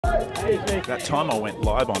That time I went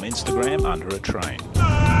live on Instagram under a train.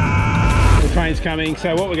 The train's coming,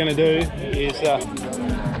 so what we're going to do is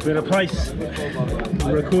we're going to place,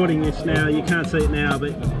 I'm recording this now, you can't see it now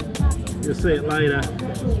but you'll see it later.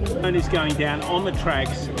 The train is going down on the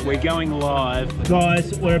tracks, we're going live.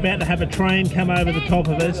 Guys, we're about to have a train come over the top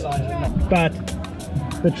of us, but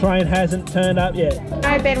the train hasn't turned up yet.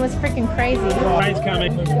 No, Ben was freaking crazy. The train's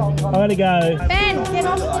coming. I gotta go. Ben, get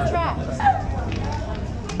off the tracks.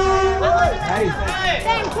 Hey.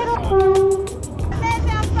 Ben, get off. There's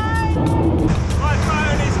our phone. My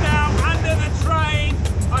phone is now under the train.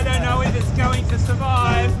 I don't know if it's going to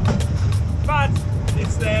survive, but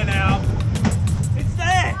it's there now. It's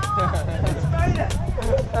there. It's made it.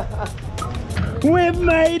 We've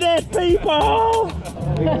made it, people.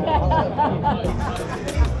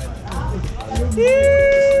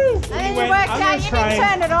 And then you worked out, you didn't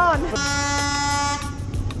turn it on.